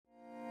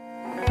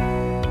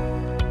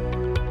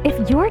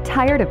If you're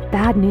tired of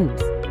bad news,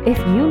 if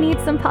you need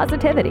some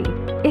positivity,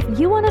 if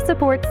you want to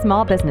support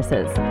small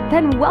businesses,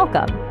 then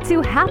welcome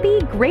to Happy,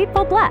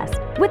 Grateful, Blessed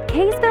with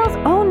Kaysville's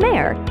own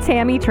mayor,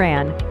 Tammy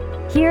Tran.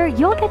 Here,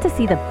 you'll get to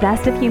see the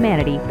best of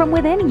humanity from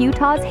within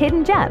Utah's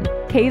hidden gem,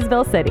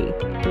 Kaysville City.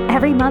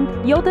 Every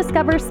month, you'll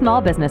discover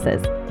small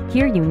businesses,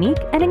 hear unique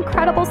and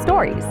incredible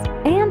stories,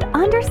 and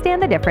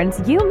understand the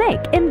difference you make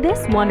in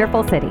this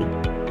wonderful city.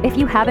 If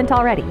you haven't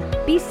already,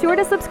 be sure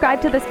to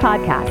subscribe to this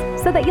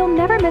podcast so that you'll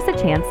never miss a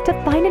chance to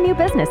find a new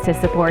business to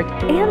support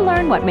and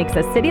learn what makes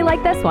a city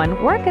like this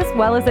one work as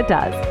well as it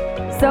does.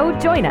 So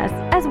join us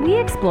as we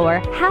explore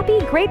Happy,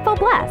 Grateful,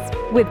 Blessed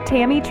with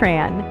Tammy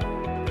Tran.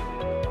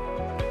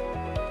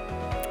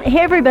 Hey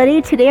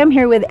everybody, today I'm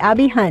here with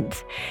Abbi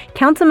Hunt.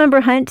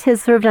 Councilmember Hunt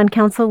has served on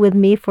council with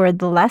me for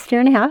the last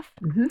year and a half.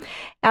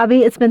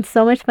 Abbi, it's been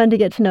so much fun to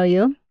get to know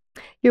you.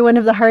 You're one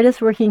of the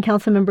hardest working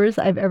council members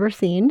I've ever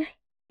seen,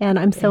 and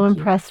I'm so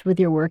impressed with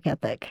your work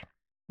ethic.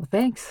 Well,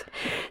 thanks.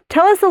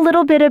 Tell us a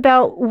little bit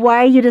about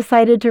why you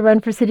decided to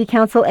run for city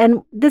council,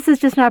 and this is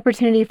just an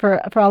opportunity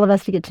for all of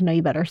us to get to know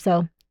you better.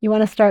 So you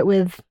want to start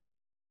with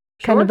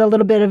kind of a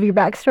little bit of your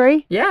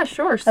backstory? Yeah,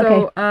 sure.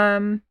 So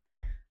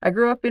I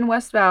grew up in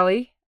West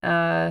Valley.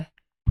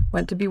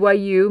 Went to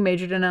BYU,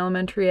 majored in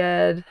elementary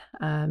ed,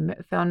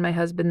 found my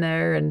husband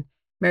there and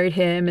married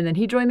him. And then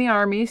he joined the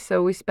Army.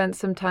 So we spent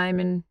some time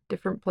in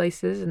different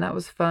places and that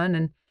was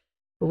fun.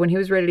 But when he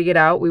was ready to get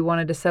out, we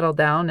wanted to settle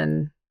down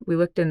and we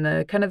looked in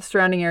the kind of the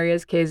surrounding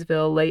areas,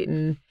 Kaysville,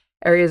 Layton,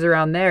 areas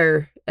around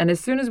there. And as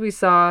soon as we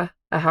saw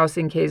a house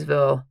in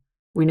Kaysville,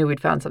 we knew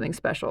we'd found something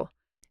special.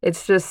 It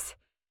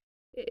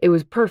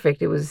was perfect.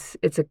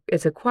 It's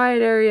a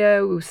quiet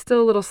area. It was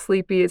still a little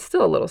sleepy. It's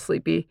still a little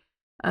sleepy.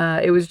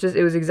 It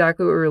was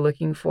exactly what we were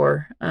looking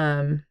for.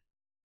 And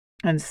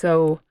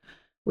so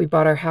we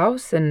bought our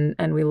house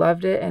and we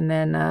loved it. And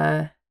then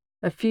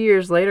a few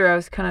years later, I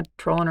was kind of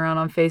trolling around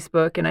on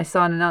Facebook and I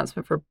saw an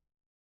announcement for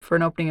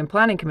an opening in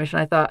Planning Commission.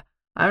 I thought,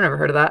 I've never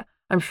heard of that.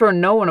 I'm sure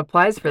no one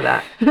applies for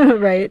that.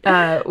 Right.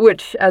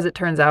 Which, as it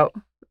turns out,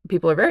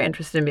 people are very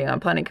interested in being on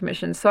Planning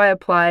Commission. So I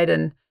applied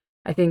and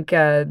I think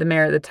the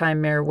mayor at the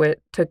time, Mayor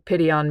Witt, took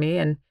pity on me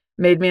and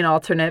made me an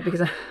alternate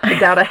because I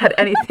doubt I had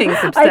anything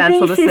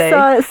substantial to say. I think she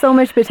saw so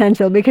much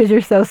potential because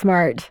you're so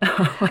smart.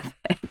 Oh,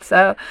 thanks.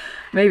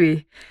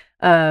 Maybe.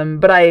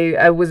 But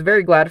I was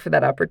very glad for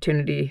that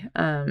opportunity.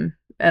 And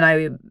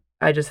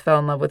I just fell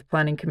in love with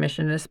Planning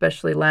Commission, and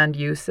especially land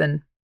use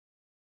and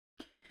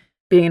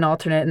being an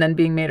alternate and then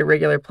being made a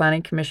regular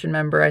Planning Commission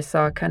member. I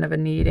saw kind of a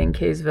need in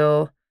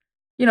Kaysville,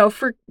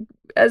 for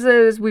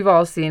as we've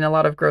all seen, a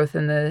lot of growth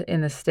in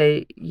the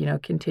state,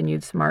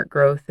 continued smart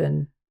growth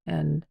and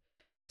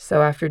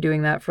so after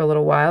doing that for a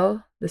little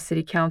while, the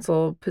city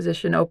council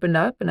position opened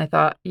up and I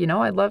thought,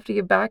 I'd love to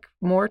give back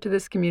more to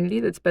this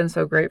community that's been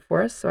so great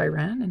for us. So I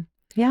ran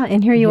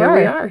and here you are.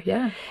 Here we are,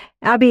 yeah.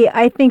 Abbi,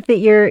 I think that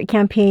your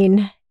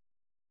campaign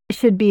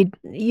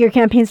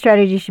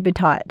strategy should be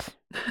taught.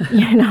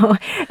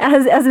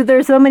 As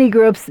there's so many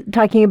groups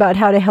talking about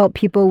how to help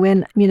people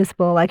win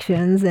municipal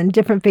elections and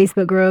different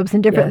Facebook groups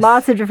and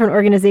lots of different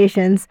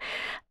organizations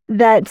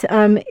that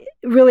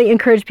really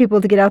encourage people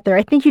to get out there.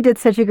 I think you did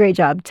such a great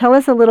job. Tell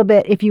us a little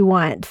bit if you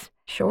want.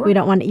 Sure. We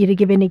don't want you to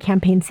give any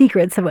campaign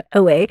secrets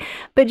away,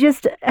 but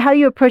just how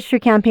you approached your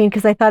campaign,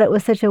 because I thought it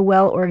was such a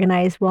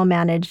well-organized,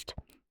 well-managed,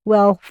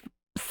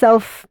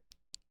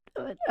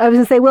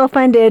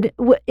 well-funded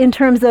in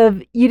terms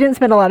of you didn't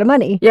spend a lot of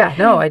money. Yeah,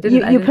 no, I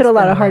didn't. You put a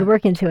lot of hard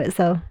work into it.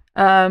 So,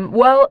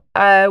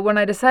 when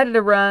I decided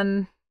to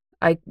run,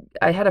 I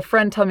had a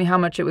friend tell me how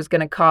much it was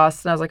going to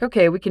cost, and I was like,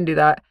 okay, we can do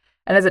that.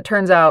 And as it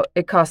turns out,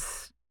 it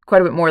costs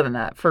quite a bit more than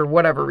that for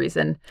whatever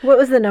reason. What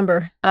was the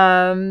number?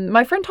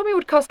 My friend told me it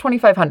would cost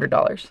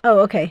 $2,500. Oh,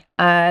 okay.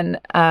 And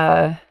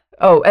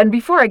and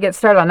before I get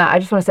started on that, I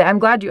just want to say I'm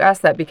glad you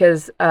asked that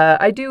because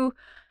I do.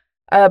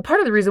 Part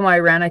of the reason why I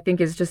ran, I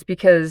think, is just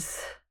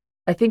because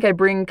I think I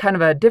bring kind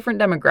of a different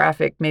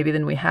demographic maybe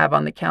than we have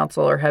on the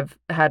council or have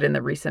had in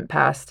the recent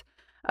past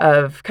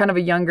of kind of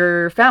a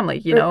younger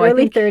family.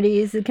 Early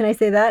 30s. Can I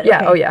say that? Yeah.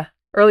 Okay. Oh, yeah.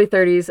 Early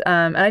 30s.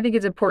 And I think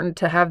it's important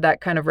to have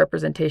that kind of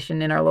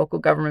representation in our local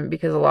government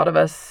because a lot of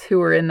us who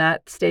are in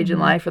that stage in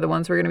life are the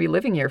ones who are going to be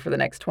living here for the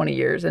next 20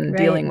 years and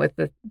dealing with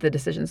the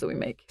decisions that we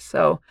make.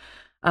 So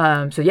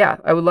yeah,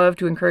 I would love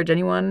to encourage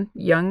anyone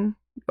young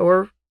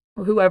or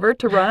whoever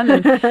to run.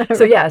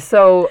 And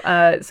so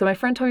my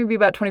friend told me it'd be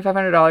about $2,500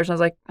 and I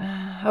was like,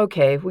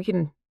 okay, we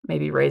can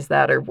maybe raise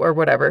that or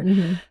whatever.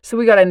 So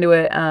we got into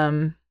it.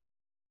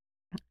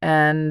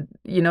 And,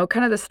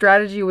 kind of the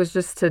strategy was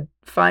just to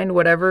find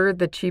whatever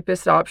the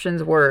cheapest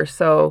options were.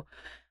 So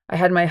I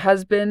had my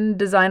husband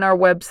design our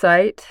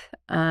website.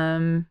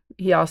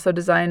 He also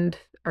designed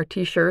our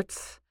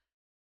T-shirts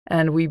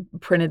and we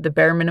printed the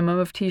bare minimum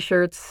of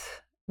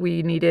T-shirts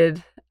we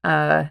needed.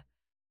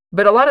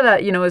 But a lot of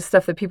that, is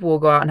stuff that people will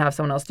go out and have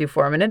someone else do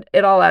for them. And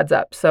it all adds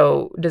up.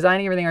 So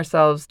designing everything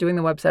ourselves, doing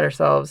the website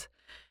ourselves.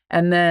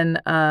 And then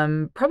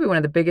probably one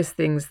of the biggest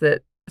things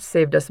that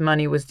saved us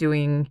money was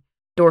doing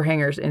door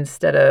hangers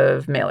instead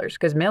of mailers,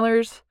 because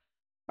mailers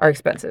are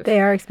expensive. They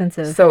are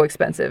expensive. So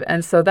expensive.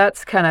 And so that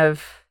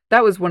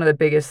was one of the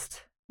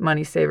biggest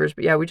money savers.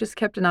 But yeah, we just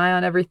kept an eye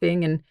on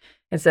everything and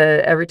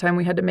said every time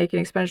we had to make an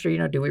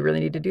expenditure, do we really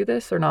need to do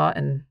this or not?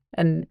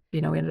 And we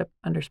ended up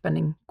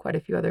underspending quite a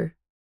few other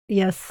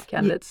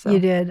candidates. You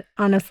did.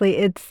 Honestly,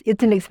 it's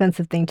an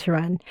expensive thing to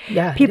run.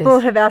 Yeah. People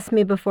have asked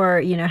me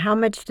before, how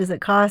much does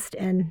it cost?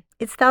 And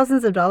it's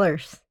thousands of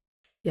dollars.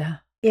 Yeah.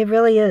 It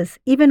really is.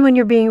 Even when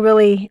you're being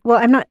really,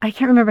 I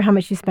can't remember how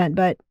much you spent,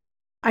 but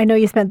I know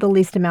you spent the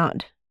least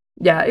amount.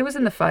 Yeah, it was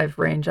in the 5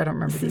 range. I don't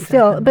remember the exact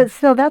number. But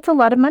still, that's a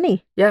lot of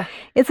money. Yeah.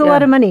 It's a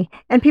lot of money.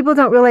 And people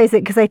don't realize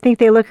it because I think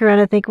they look around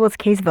and think, well, it's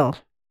Kaysville.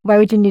 Why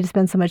would you need to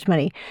spend so much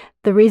money?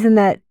 The reason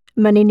that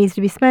money needs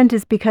to be spent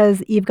is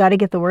because you've got to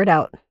get the word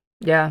out.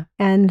 Yeah.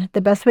 And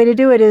the best way to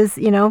do it is,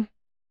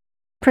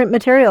 print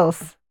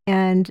materials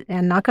and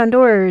knock on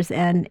doors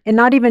and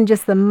not even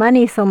just the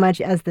money so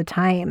much as the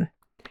time.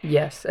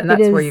 Yes, and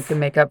that's where you can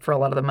make up for a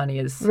lot of the money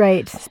is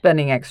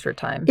spending extra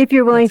time. If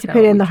you're willing to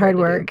put in the hard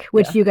work,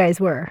 which you guys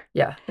were.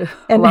 Yeah,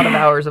 a lot of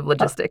hours of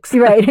logistics.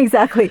 Right,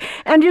 exactly.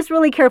 And just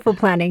really careful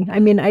planning. I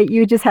mean,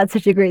 you just had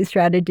such a great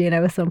strategy and I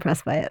was so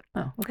impressed by it.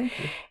 Oh, well, thank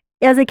you.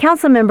 As a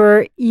council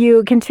member,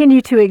 you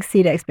continue to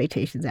exceed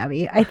expectations,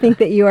 Abbi. I think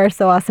that you are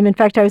so awesome. In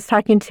fact, I was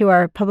talking to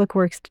our public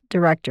works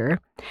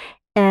director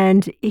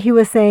and he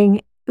was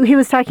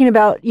talking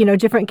about,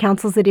 different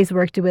councils that he's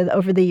worked with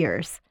over the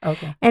years.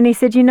 Okay. And he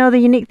said, the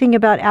unique thing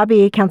about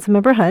Abbi,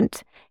 Councilmember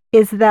Hunt,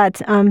 is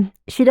that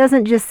she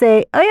doesn't just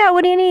say, oh yeah,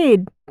 what do you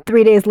need?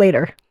 3 days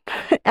later,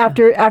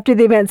 after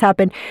the events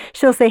happen,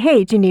 she'll say,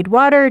 hey, do you need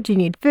water? Do you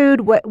need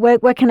food?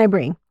 What can I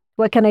bring?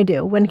 What can I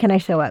do? When can I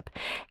show up?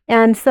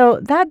 And so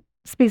that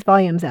speaks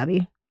volumes,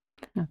 Abbi.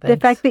 Oh, the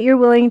fact that you're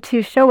willing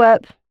to show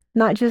up,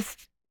 not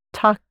just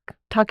talk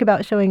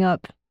about showing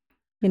up.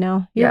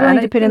 You're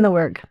willing to put in the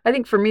work. I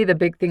think for me, the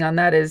big thing on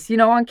that is,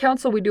 on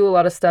council, we do a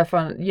lot of stuff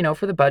on,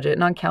 for the budget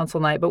and on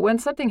council night. But when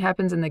something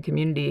happens in the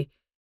community,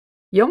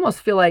 you almost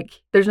feel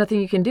like there's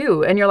nothing you can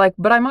do. And you're like,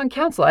 but I'm on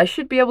council. I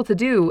should be able to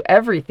do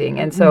everything.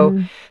 And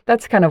so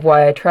that's kind of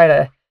why I try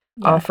to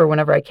offer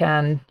whenever I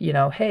can,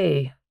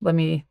 hey, let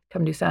me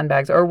come do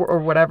sandbags or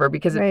whatever,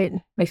 because it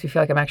makes me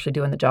feel like I'm actually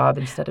doing the job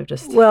instead of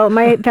just. Well,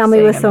 my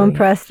family was so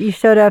impressed. You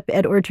showed up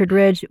at Orchard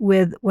Ridge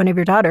with one of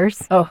your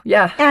daughters. Oh,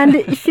 yeah.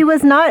 And she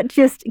was not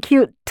just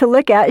cute to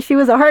look at. She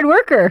was a hard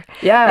worker.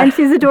 Yeah. And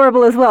she's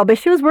adorable as well. But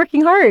she was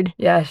working hard.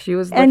 Yeah, she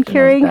was. And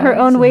carrying her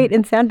own weight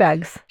in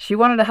sandbags. She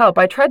wanted to help.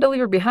 I tried to leave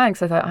her behind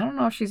because I thought, I don't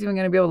know if she's even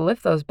going to be able to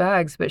lift those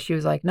bags. But she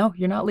was like, no,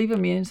 you're not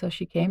leaving me. And so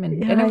she came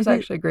and it was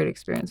actually a great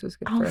experience. It was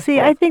good for us. See,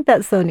 I think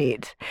that's so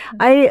neat.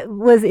 I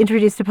was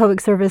introduced to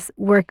public service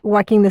work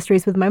walking the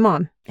streets with my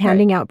mom,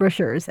 handing out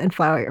brochures and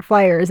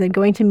flyers and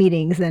going to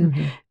meetings and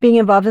being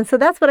involved. And so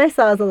that's what I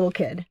saw as a little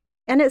kid.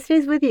 And it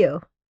stays with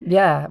you.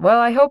 Yeah. Well,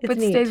 I hope it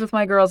stays with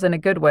my girls in a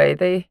good way.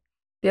 They,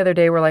 the other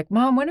day, were like,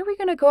 Mom, when are we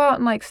going to go out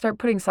and start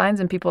putting signs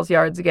in people's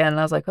yards again? And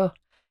I was like, oh,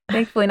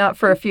 thankfully not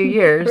for a few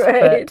years.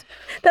 Right. But,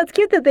 that's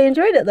cute that they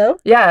enjoyed it, though.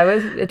 Yeah,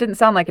 it didn't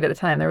sound like it at the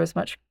time. There was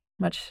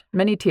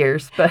many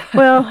tears. But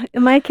well,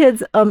 my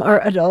kids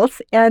are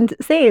adults and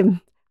same.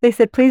 They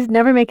said, please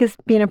never make us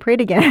be in a parade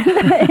again.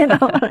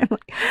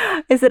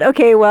 I said,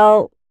 okay,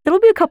 well, it'll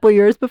be a couple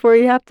years before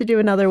you have to do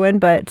another one,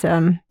 but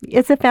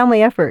it's a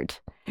family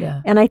effort.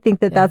 Yeah. And I think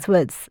that that's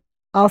what's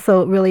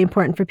also really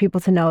important for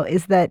people to know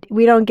is that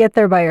we don't get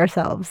there by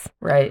ourselves.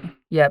 Right.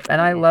 Yep.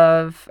 And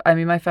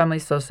my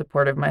family's so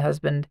supportive. My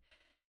husband,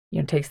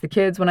 takes the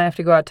kids when I have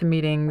to go out to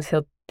meetings.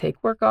 He'll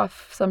take work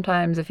off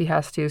sometimes if he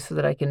has to so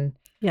that I can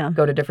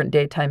go to different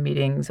daytime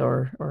meetings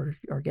or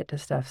get to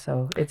stuff.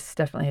 So it's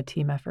definitely a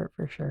team effort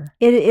for sure.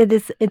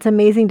 It's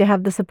amazing to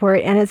have the support,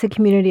 and it's a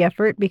community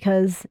effort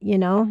because,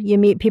 you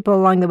meet people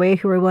along the way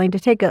who are willing to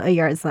take a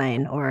yard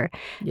sign or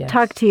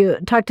talk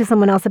to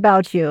someone else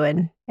about you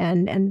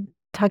and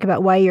talk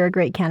about why you're a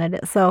great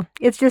candidate. So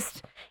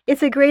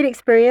it's a great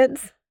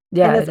experience.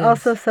 Yeah. And it's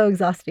also so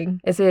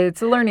exhausting. It's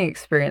a learning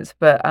experience,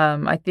 but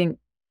I think,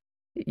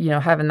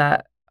 having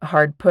that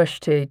hard push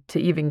to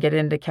even get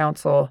into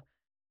council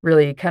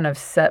really kind of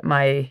set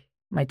my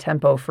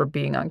tempo for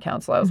being on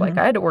council. I was like,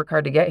 I had to work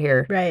hard to get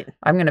here. Right.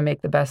 I'm going to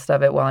make the best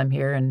of it while I'm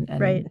here and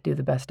do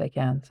the best I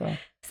can. So,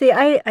 see,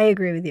 I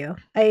agree with you.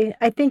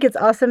 I think it's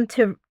awesome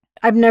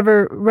I've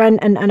never run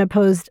an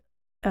unopposed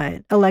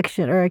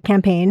election or a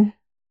campaign.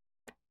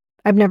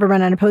 I've never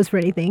run unopposed for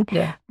anything.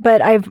 Yeah.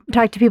 But I've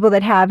talked to people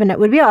that have, and it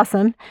would be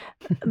awesome.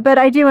 But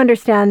I do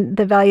understand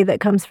the value that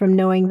comes from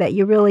knowing that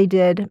you really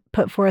did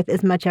put forth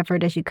as much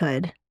effort as you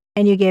could,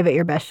 and you gave it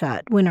your best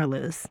shot, win or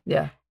lose.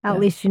 Yeah. At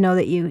least you know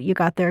that you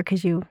got there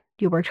because you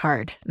worked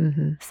hard.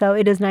 Mm-hmm. So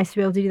it is nice to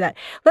be able to do that.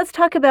 Let's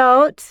talk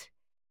about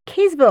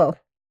Kaysville.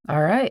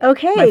 All right.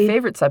 Okay. My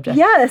favorite subject.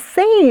 Yes,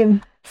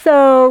 same.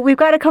 So we've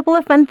got a couple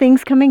of fun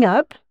things coming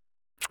up.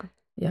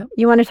 Yep.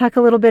 You want to talk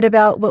a little bit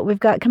about what we've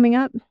got coming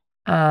up?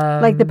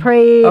 Like the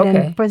parade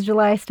and 4th of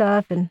July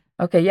stuff.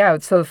 Okay, yeah.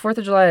 So the 4th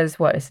of July is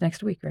what? It's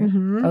next week, right?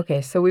 Mm-hmm.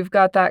 Okay, so we've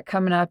got that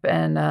coming up,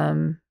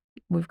 and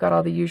we've got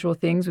all the usual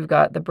things. We've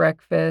got the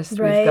breakfast.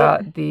 Right. We've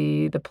got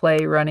the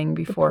play running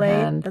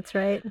beforehand. That's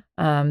right.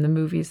 The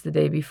movies the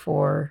day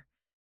before.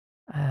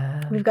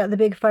 We've got the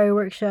big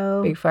fireworks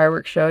show.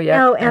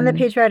 Yeah. Oh, and the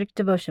patriotic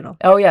devotional.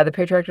 Oh, yeah, the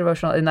patriotic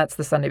devotional, and that's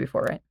the Sunday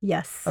before, right?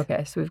 Yes.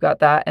 Okay, so we've got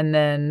that, and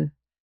then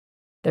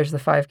there's the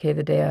 5K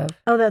the day of.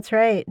 Oh, that's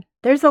right.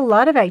 There's a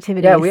lot of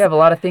activities. Yeah, we have a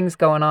lot of things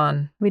going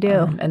on. We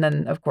do. And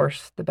then, of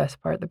course, the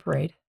best part, the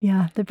parade.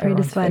 Yeah, the parade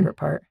is fun. Favorite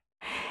part.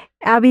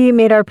 Abbi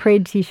made our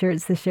parade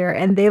T-shirts this year,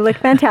 and they look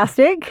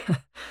fantastic.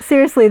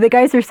 Seriously, the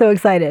guys are so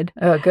excited.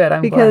 Oh, good.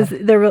 I'm glad.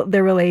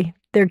 Because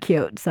they're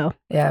cute. So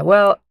yeah,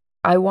 well,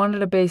 I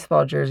wanted a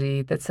baseball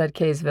jersey that said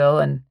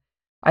Kaysville, and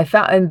I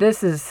found, and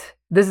this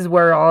is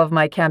where all of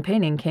my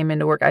campaigning came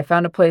into work. I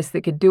found a place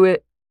that could do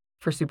it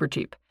for super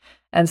cheap,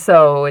 and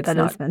so it's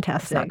not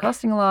fantastic. It's not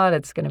costing a lot.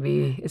 It's gonna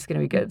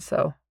be good.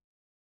 So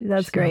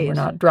that's great. We're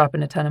not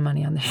dropping a ton of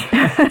money on this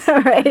shirts.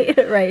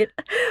 Right.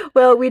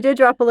 Well, we did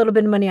drop a little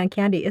bit of money on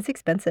candy. It's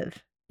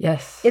expensive.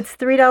 Yes. It's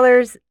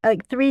 $3,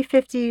 like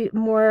 $3.50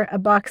 more a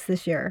box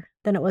this year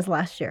than it was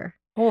last year.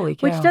 Holy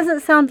cow. Which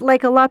doesn't sound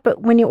like a lot,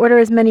 but when you order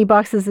as many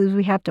boxes as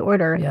we have to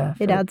order,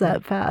 it adds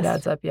up fast. It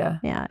adds up, yeah.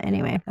 Yeah,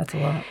 anyway. That's a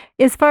lot.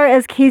 As far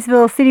as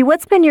Kaysville City,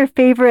 what's been your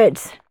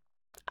favorite,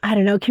 I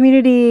don't know,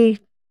 community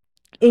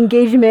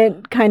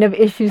engagement kind of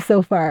issue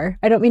so far?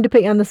 I don't mean to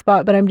put you on the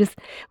spot, but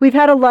we've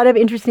had a lot of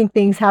interesting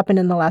things happen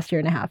in the last year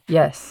and a half.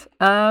 Yes.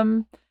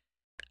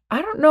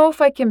 I don't know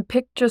if I can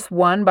pick just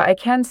one, but I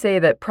can say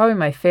that probably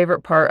my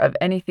favorite part of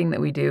anything that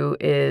we do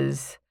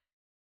is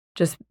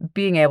just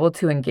being able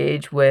to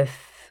engage with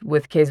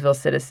Kaysville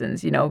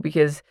citizens,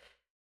 because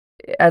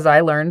as I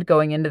learned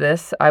going into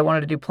this, I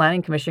wanted to do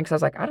planning commission because I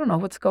was like, I don't know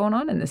what's going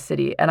on in this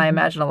city. And I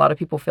imagine a lot of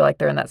people feel like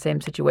they're in that same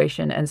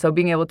situation. And so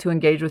being able to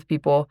engage with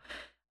people,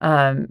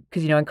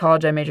 because, in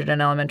college I majored in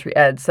elementary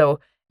ed. So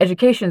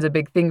education is a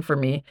big thing for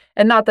me.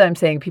 And not that I'm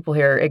saying people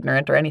here are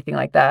ignorant or anything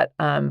like that,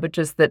 but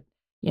just that,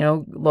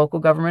 local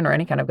government or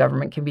any kind of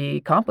government can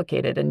be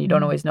complicated and you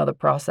don't always know the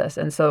process.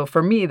 And so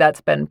for me, that's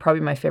been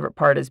probably my favorite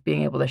part, is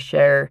being able to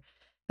share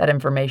that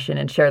information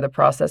and share the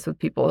process with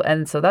people.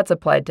 And so that's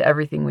applied to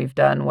everything we've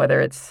done,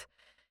 whether it's,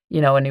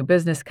 a new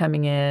business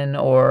coming in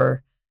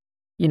or,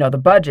 the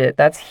budget.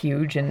 That's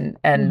huge. And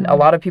a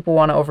lot of people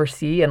want to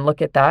oversee and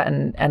look at that.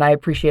 And I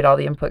appreciate all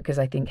the input because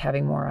I think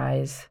having more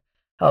eyes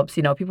helps.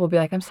 People will be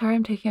like, I'm sorry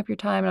I'm taking up your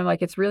time. And I'm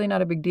like, it's really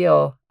not a big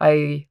deal.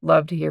 I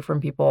love to hear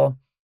from people.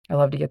 I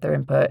love to get their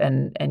input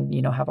and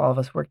have all of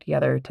us work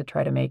together to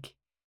try to make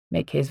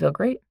Kaysville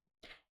great.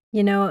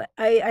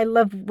 I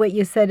love what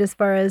you said as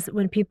far as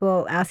when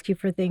people ask you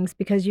for things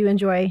because you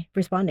enjoy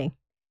responding.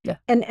 Yeah.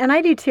 And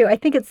I do too. I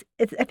think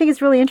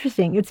it's really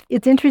interesting.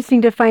 It's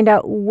interesting to find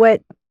out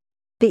what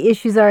the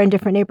issues are in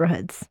different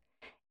neighborhoods.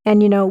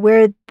 And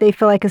where they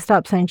feel like a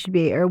stop sign should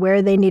be, or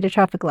where they need a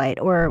traffic light,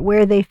 or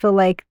where they feel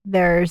like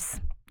there's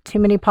too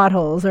many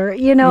potholes, or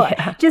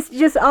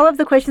just all of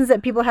the questions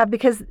that people have,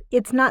 because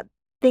it's not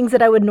things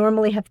that I would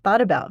normally have thought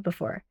about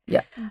before.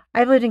 Yeah.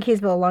 I've lived in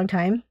Kaysville a long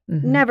time,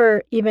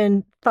 never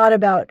even thought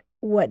about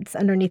what's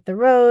underneath the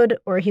road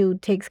or who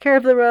takes care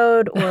of the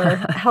road or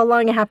how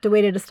long I have to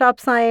wait at a stop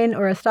sign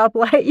or a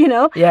stoplight,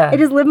 Yeah. I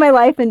just live my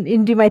life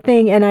and do my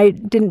thing, and I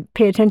didn't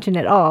pay attention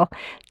at all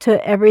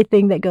to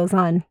everything that goes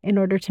on in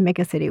order to make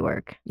a city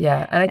work.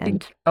 Yeah, and I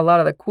think a lot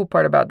of the cool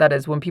part about that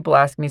is when people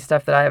ask me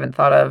stuff that I haven't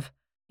thought of,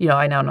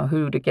 I now know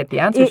who to get the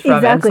answers from.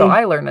 Exactly. And so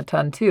I learn a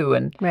ton too.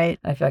 And right.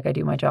 I feel like I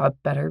do my job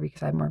better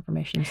because I have more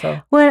information. So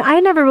well,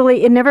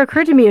 it never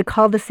occurred to me to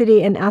call the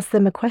city and ask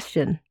them a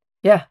question.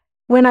 Yeah.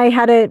 When I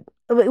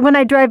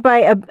drive by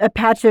a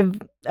patch of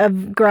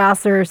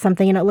grass or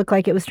something and it looked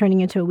like it was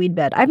turning into a weed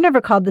bed, I've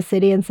never called the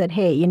city and said,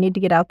 hey, you need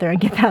to get out there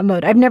and get that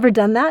mowed. I've never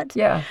done that.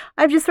 Yeah.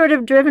 I've just sort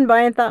of driven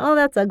by and thought, oh,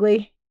 that's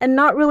ugly, and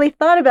not really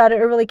thought about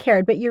it or really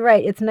cared. But you're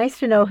right. It's nice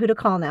to know who to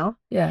call now.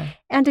 Yeah.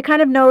 And to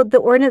kind of know the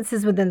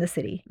ordinances within the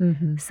city.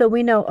 Mm-hmm. So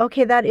we know,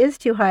 okay, that is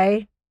too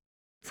high.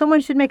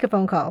 Someone should make a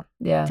phone call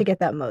to get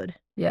that mowed.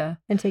 Yeah.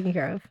 And taken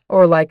care of.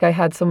 Or like I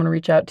had someone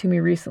reach out to me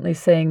recently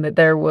saying that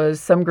there was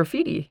some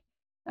graffiti.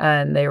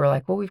 And they were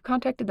like, well, we've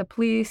contacted the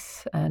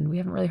police and we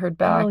haven't really heard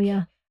back. Oh,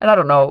 yeah. And I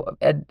don't know,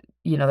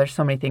 there's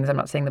so many things. I'm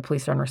not saying the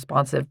police are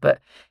unresponsive, but,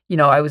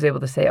 I was able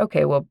to say,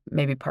 okay, well,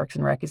 maybe Parks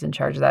and Rec is in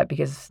charge of that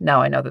because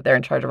now I know that they're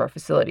in charge of our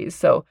facilities.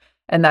 So,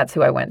 and that's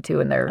who I went to,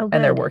 and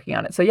they're working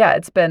on it. So yeah,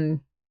 it's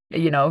been,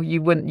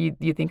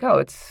 you think, oh,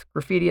 it's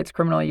graffiti, it's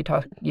criminal. You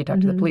talk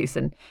to the police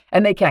and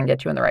they can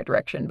get you in the right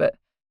direction. But,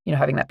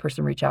 having that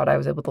person reach out, I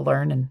was able to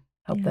learn and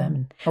help them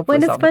and hopefully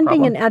solve the problem. Well, it's fun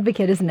being an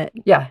advocate, isn't it?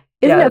 Yeah.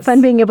 Isn't it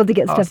fun being able to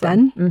get stuff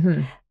done?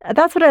 Mm-hmm.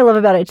 That's what I love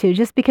about it too,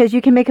 just because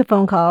you can make a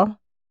phone call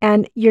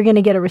and you're going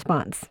to get a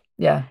response.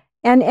 Yeah.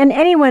 And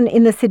anyone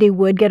in the city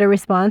would get a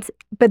response,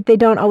 but they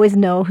don't always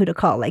know who to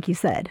call, like you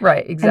said.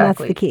 Right, exactly. And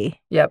that's the key.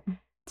 Yep.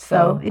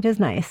 So it is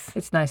nice.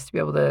 It's nice to be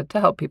able to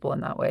help people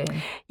in that way.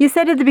 You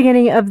said at the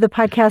beginning of the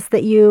podcast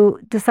that you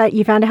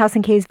found a house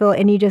in Kaysville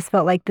and you just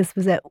felt like this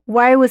was it.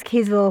 Why was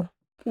Kaysville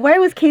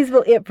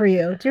it for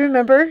you? Do you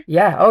remember?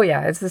 Yeah. Oh,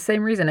 yeah. It's the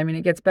same reason. I mean,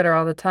 it gets better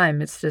all the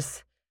time. It's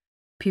just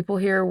people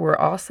here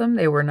were awesome.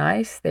 They were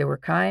nice. They were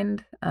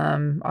kind.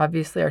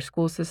 Obviously, our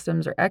school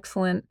systems are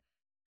excellent.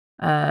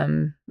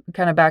 Kind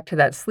of back to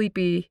that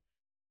sleepy.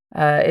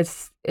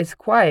 It's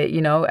quiet,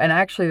 and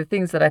actually the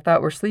things that I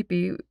thought were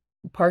sleepy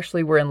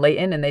partially were in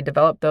Layton, and they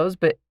developed those,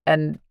 but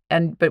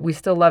we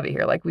still love it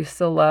here. Like, we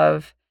still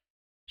love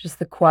just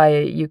the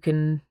quiet. You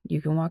can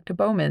walk to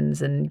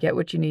Bowman's and get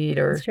what you need,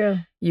 or That's true.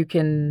 you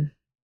can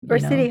Or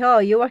City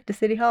Hall. You walk to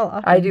City Hall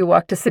often. I do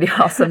walk to City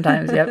Hall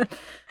sometimes. Yep.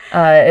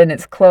 And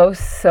it's close,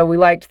 so we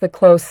liked the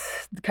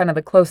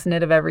close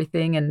knit of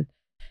everything,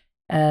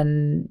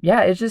 and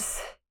yeah, it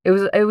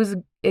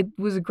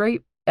was a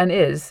great, and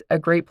is a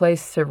great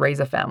place to raise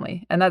a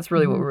family, and that's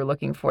really what we were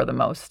looking for the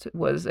most,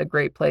 was a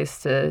great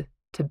place to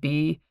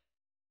be,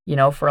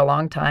 for a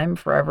long time,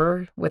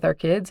 forever, with our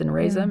kids and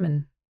raise them.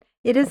 And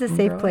it is a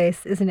safe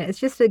place, isn't it? It's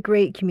just a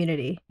great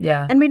community.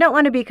 Yeah. And we don't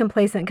want to be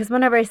complacent, because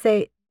whenever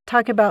I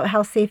talk about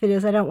how safe it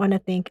is, I don't want to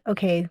think,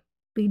 okay,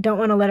 we don't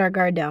want to let our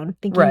guard down,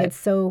 thinking it's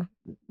so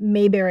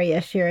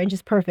Mayberry-ish here and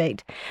just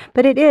perfect.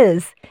 But it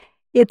is.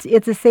 It's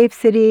a safe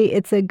city.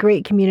 It's a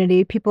great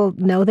community. People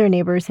know their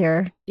neighbors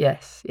here.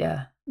 Yes,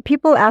 yeah.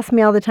 People ask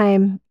me all the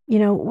time,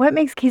 what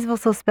makes Kaysville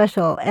so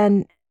special?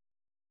 And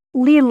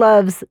Lee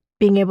loves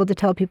being able to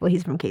tell people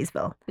he's from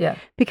Kaysville. Yeah.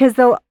 Because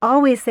they'll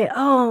always say,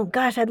 oh,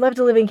 gosh, I'd love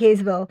to live in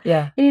Kaysville.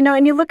 Yeah. And,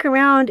 and you look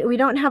around, we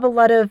don't have a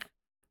lot of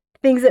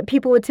things that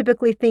people would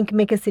typically think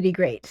make a city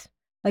great.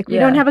 Like, we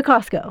don't have a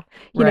Costco,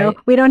 you know,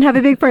 we don't have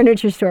a big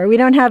furniture store. We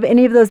don't have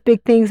any of those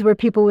big things where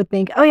people would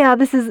think, oh yeah,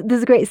 this is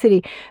a great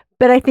city.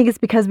 But I think it's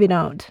because we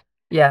don't.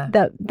 Yeah.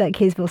 That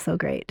Kaysville's so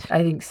great.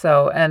 I think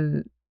so.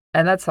 And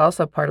that's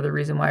also part of the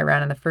reason why I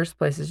ran in the first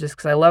place, is just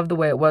because I love the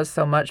way it was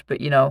so much.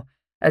 But,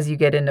 as you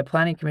get into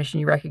planning commission,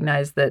 you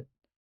recognize that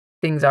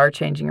things are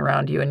changing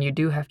around you, and you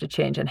do have to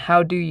change. And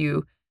how do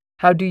you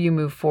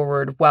move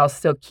forward while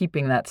still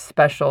keeping that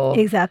special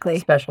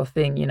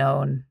thing,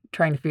 and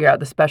trying to figure out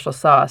the special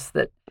sauce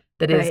that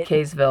is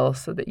Kaysville,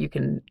 so that you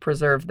can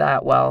preserve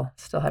that while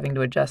still having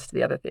to adjust to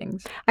the other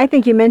things. I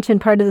think you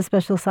mentioned part of the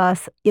special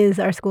sauce is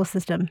our school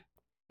system.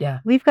 Yeah.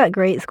 We've got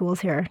great schools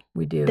here.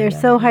 We do. They're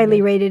so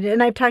highly rated.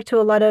 And I've talked to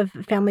a lot of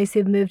families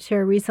who've moved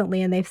here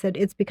recently, and they've said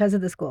it's because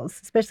of the schools,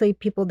 especially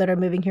people that are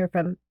moving here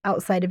from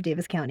outside of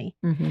Davis County.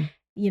 Mm-hmm.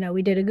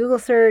 We did a Google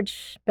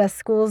search, best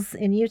schools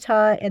in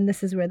Utah, and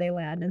this is where they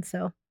land. And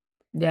so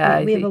we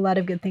have a lot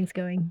of good things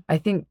going. I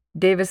think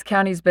Davis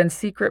County's been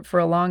secret for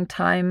a long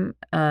time,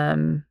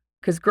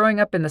 because growing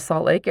up in the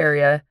Salt Lake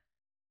area,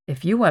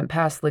 if you went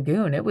past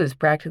Lagoon, it was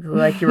practically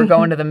like you were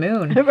going to the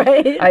moon.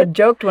 Right. I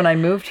joked when I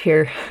moved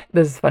here.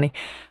 This is funny.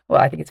 Well,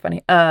 I think it's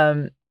funny.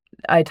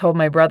 I told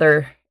my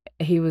brother,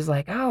 he was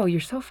like, "Oh, you're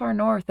so far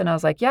north." And I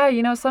was like,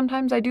 "Yeah,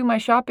 sometimes I do my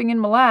shopping in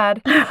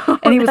Malad."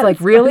 And he was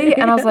like, "Really?"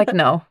 And I was like,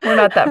 "No, we're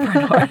not that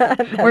far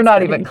north. We're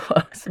not even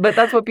close." But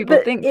that's what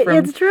people think from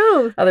it's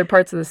true. Other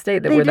parts of the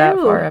state, that we're that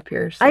far up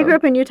here. So. I grew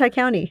up in Utah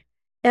County,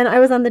 and I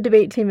was on the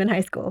debate team in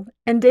high school.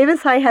 And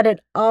Davis High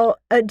had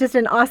just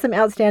an awesome,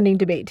 outstanding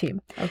debate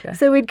team. Okay.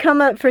 So we'd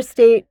come up for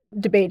state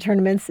debate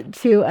tournaments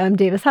to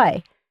Davis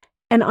High.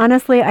 And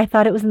honestly, I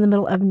thought it was in the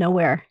middle of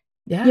nowhere.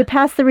 Yeah. You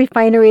pass the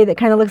refinery that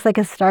kind of looks like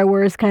a Star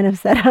Wars kind of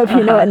setup,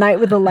 at night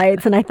with the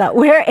lights. And I thought,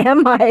 where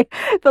am I?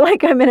 I feel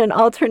like I'm in an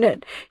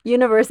alternate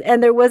universe.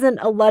 And there wasn't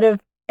a lot of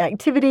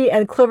activity,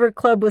 and Clover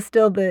Club was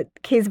still the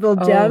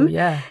Kaysville gem. Oh,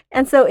 yeah.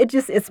 And so it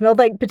smelled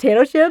like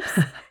potato chips.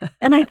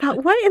 And I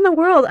thought, what in the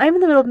world? I'm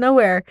in the middle of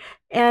nowhere.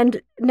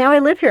 And now I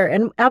live here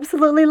and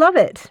absolutely love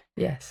it.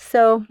 Yes.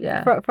 So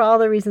yeah. for all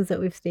the reasons that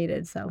we've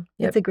stated. So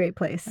It's a great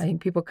place. I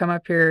think people come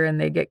up here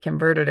and they get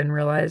converted and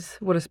realize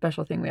what a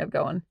special thing we have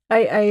going. I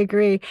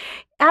agree.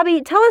 Abbi,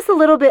 tell us a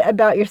little bit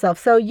about yourself.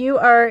 So you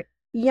are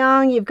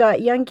young, you've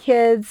got young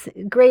kids,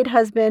 great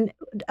husband,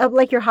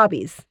 like your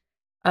hobbies.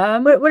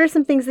 What are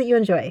some things that you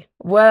enjoy?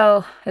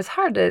 Well, it's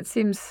hard it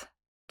seems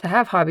to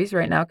have hobbies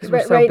right now because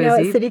we're so busy. Right now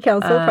at city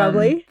council,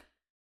 probably.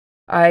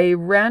 I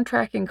ran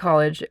track in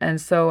college, and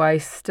so I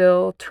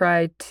still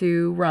try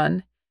to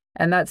run,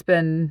 and that's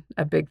been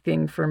a big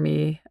thing for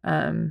me,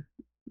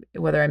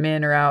 whether I'm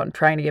in or out and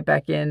trying to get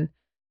back in.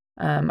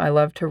 I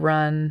love to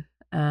run,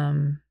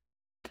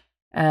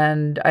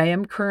 and I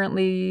am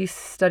currently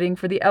studying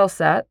for the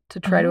LSAT to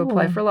try to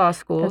apply for law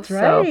school. That's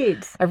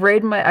right. So I've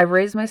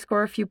raised my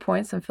score a few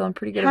points. I'm feeling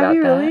pretty good about that. Have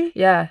you really?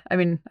 Yeah. I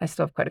mean, I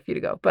still have quite a few to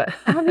go, but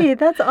Abbi,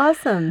 that's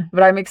awesome.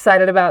 But I'm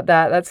excited about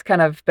that. That's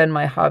kind of been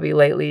my hobby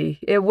lately.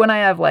 When I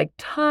have like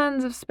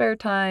tons of spare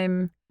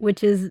time,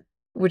 which is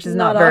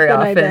not very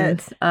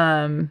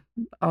often.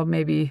 I'll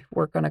maybe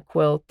work on a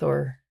quilt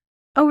or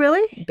Oh,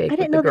 really? Bake I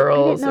didn't with the girls.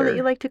 I didn't know that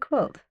you like to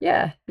quilt.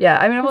 Yeah. I mean,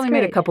 I've That's only made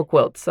a great. couple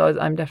quilts, so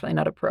I'm definitely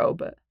not a pro,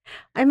 but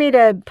I made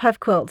a puff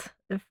quilt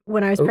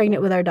when I was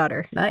pregnant with our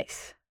daughter.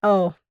 nice.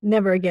 Oh,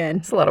 never again.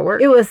 It's a lot of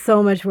work. It was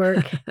so much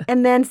work.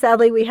 And then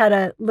sadly we had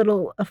a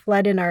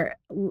flood in our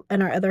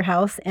other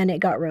house, and it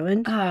got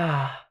ruined.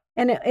 Ah,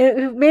 And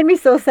it made me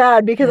so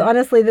sad because Yeah.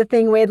 honestly the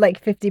thing weighed like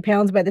 50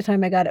 pounds by the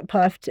time I got it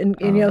puffed and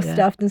Yeah.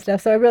 stuffed and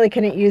stuff. So I really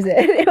couldn't use it.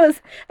 It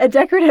was a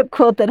decorative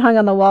quilt that hung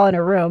on the wall in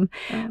a room.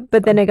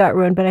 But then it got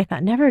ruined. But I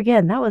thought, never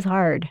again. That was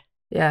hard.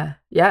 Yeah.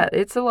 Yeah.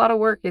 It's a lot of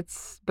work.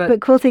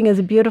 But quilting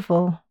is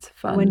beautiful it's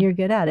fun when you're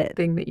good at it.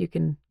 thing that you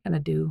can kind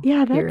of do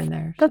Yeah, here and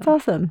there. That's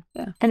awesome.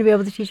 Yeah. And to be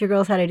able to teach your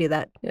girls how to do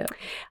that. Yeah.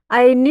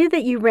 I knew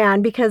that you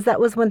ran because that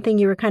was one thing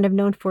you were kind of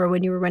known for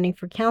when you were running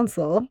for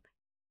council.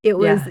 It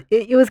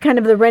was kind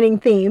of the running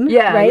theme,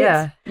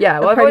 right? Yeah.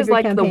 Well, I've always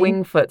liked campaign. the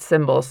wing foot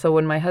symbol. So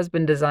when my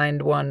husband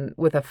designed one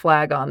with a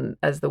flag on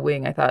as the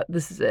wing, I thought,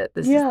 this is it.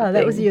 This is the thing.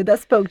 That was you. That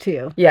spoke to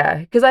you. Yeah,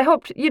 because I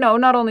hoped,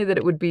 not only that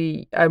it would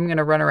be, I'm going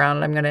to run around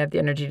and I'm going to have the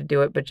energy to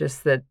do it, but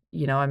just that,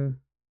 I'm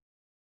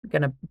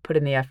going to put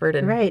in the effort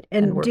and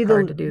work do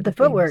hard to do the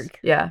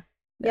footwork. Things.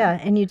 Yeah,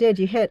 and you did.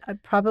 You hit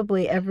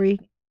probably every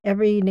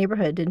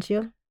neighborhood, didn't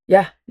you?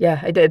 Yeah,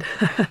 I did.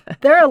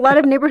 There are a lot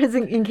of neighborhoods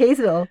in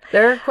Kaysville.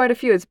 There are quite a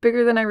few. It's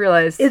bigger than I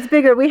realized. It's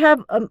bigger. We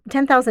have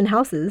 10,000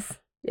 houses.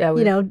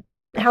 Yeah,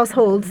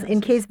 households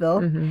in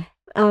Kaysville.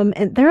 Mm-hmm.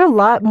 And there are a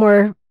lot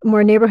more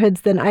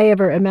neighborhoods than I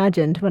ever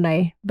imagined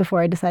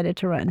before I decided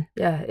to run.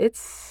 Yeah,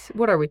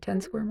 what are we,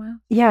 10 square miles?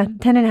 Yeah,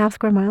 10 and a half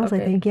square miles,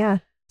 Okay. I think, yeah.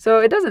 So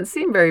it doesn't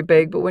seem very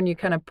big, but when you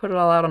kind of put it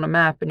all out on a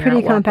map and you're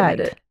pretty out walking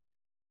compact.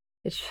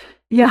 It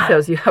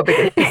shows you how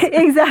big it is.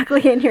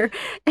 Exactly, and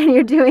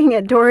you're doing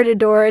it door to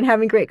door and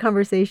having great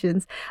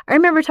conversations. I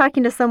remember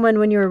talking to someone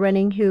when you were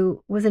running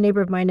who was a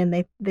neighbor of mine,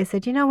 and they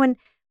said, when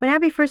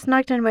Abby first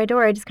knocked on my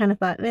door, I just kind of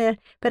thought, eh.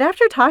 But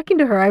after talking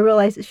to her, I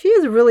realized she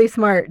is really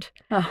smart.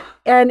 Oh,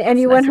 and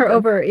you won her nice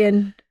over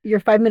in your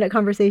 5-minute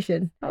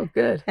conversation. Oh,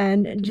 good.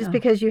 And just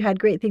because you had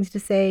great things to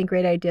say and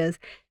great ideas.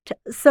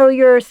 So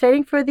you're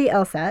studying for the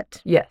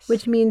LSAT. Yes.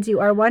 Which means you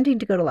are wanting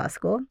to go to law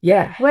school.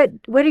 Yeah.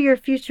 What are your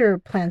future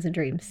plans and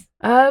dreams?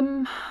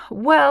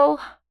 Well,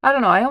 I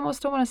don't know. I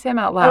almost don't want to say them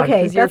out loud.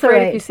 Okay, because you're that's afraid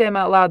all right. if you say them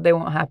out loud, they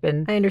won't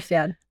happen. I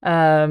understand.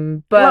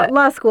 But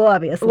law school,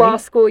 obviously. Law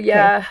school,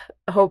 yeah. Okay.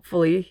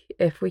 Hopefully,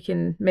 if we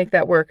can make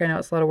that work. I know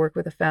it's a lot of work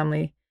with a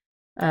family.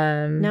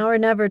 Now or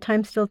never.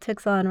 Time still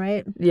ticks on,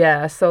 right?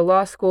 Yeah. So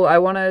law school, I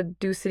want to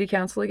do city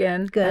council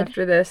again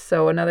after this.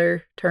 So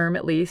another term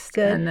at least.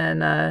 Good. And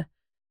then,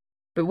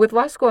 but with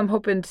law school, I'm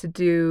hoping to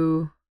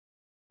do,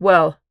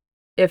 well,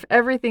 if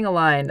everything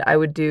aligned, I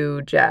would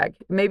do JAG,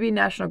 maybe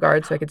National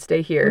Guard, so I could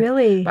stay here.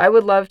 Really? But I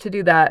would love to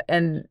do that.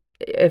 And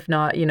if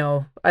not,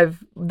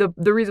 the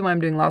reason why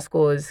I'm doing law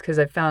school is because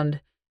I've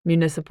found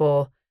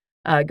municipal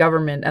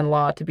government and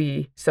law to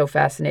be so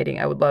fascinating.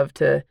 I would love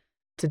to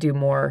do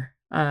more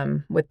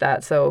with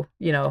that. So,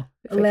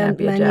 if I can't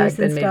be a JAG,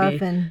 then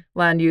maybe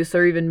land use,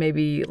 or even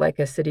maybe like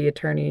a city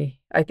attorney.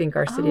 I think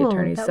our city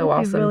attorney is so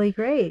awesome. That would be really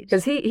great.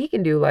 Because he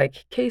can do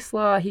like case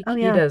law. He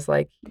does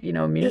like,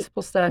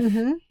 municipal stuff.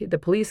 Mm-hmm. The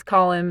police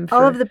call him for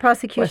all of the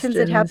prosecutions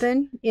that questions.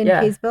 happen in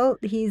Kaysville,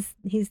 he's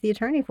the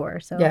attorney for.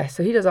 So yeah,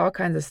 so he does all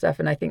kinds of stuff,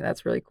 and I think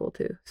that's really cool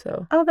too.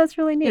 So that's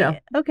really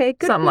neat. Okay,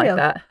 good. Something like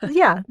that.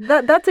 Yeah,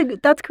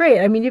 that's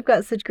great. I mean, you've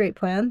got such great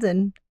plans,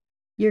 and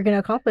you're going to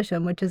accomplish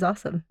them, which is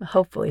awesome.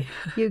 Hopefully.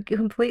 You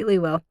completely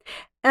will.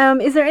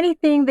 Is there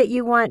anything that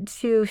you want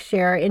to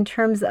share in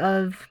terms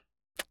of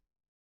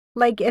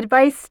like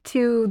advice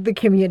to the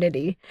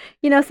community?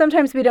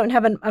 Sometimes we don't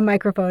have a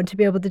microphone to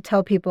be able to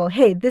tell people,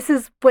 hey, this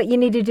is what you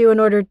need to do in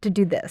order to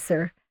do this,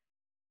 or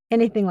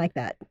anything like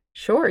that.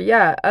 Sure,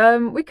 yeah.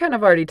 We kind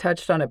of already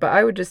touched on it, but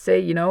I would just say,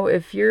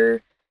 if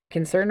you're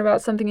concerned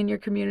about something in your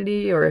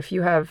community, or if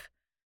you have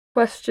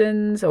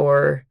questions,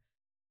 or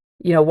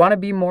want to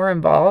be more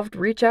involved,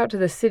 reach out to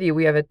the city.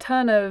 We have a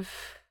ton of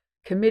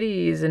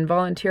committees and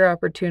volunteer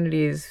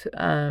opportunities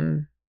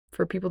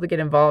for people to get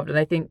involved. And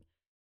I think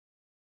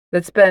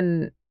that's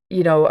been,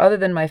 other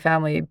than my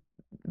family,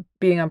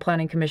 being on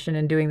planning commission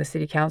and doing the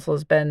city council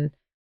has been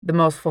the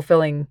most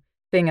fulfilling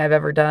thing I've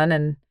ever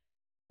done.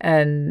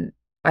 And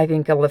I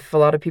think if a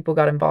lot of people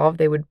got involved,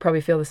 they would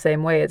probably feel the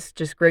same way. It's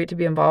just great to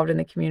be involved in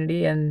the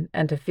community and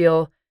to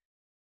feel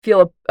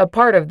a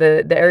part of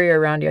the area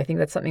around you. I think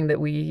that's something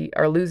that we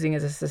are losing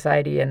as a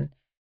society, and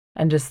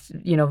just,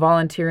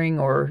 volunteering,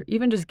 or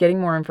even just getting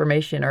more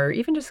information, or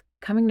even just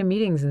coming to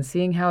meetings and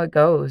seeing how it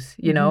goes,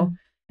 Mm-hmm.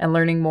 and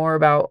learning more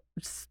about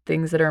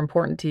things that are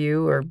important to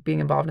you, or being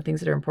involved in things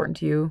that are important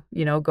to you,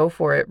 go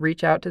for it.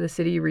 Reach out to the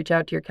city, reach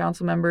out to your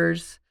council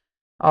members.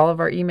 All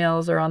of our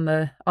emails are on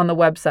the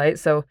website.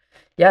 So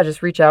yeah,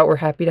 just reach out. We're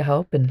happy to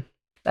help. And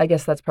I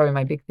guess that's probably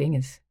my big thing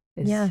is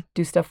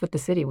do stuff with the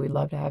city. We'd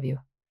love to have you.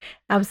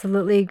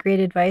 Absolutely. Great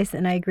advice.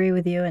 And I agree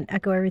with you and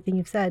echo everything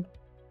you've said.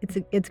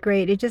 It's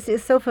great. It just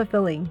is so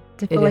fulfilling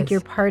to feel like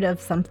you're part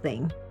of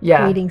something,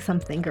 creating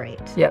something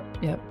great. Yep.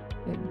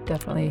 It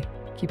definitely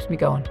keeps me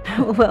going.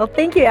 Well,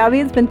 thank you, Abby.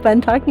 It's been fun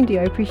talking to you.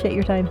 I appreciate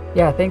your time.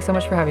 Yeah, thanks so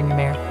much for having me,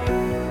 Mayor.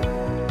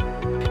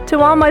 To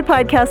all my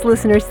podcast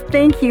listeners,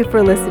 thank you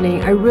for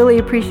listening. I really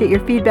appreciate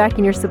your feedback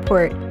and your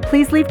support.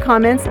 Please leave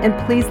comments, and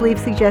please leave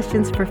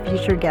suggestions for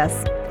future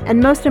guests.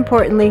 And most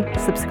importantly,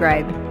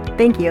 subscribe.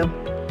 Thank you.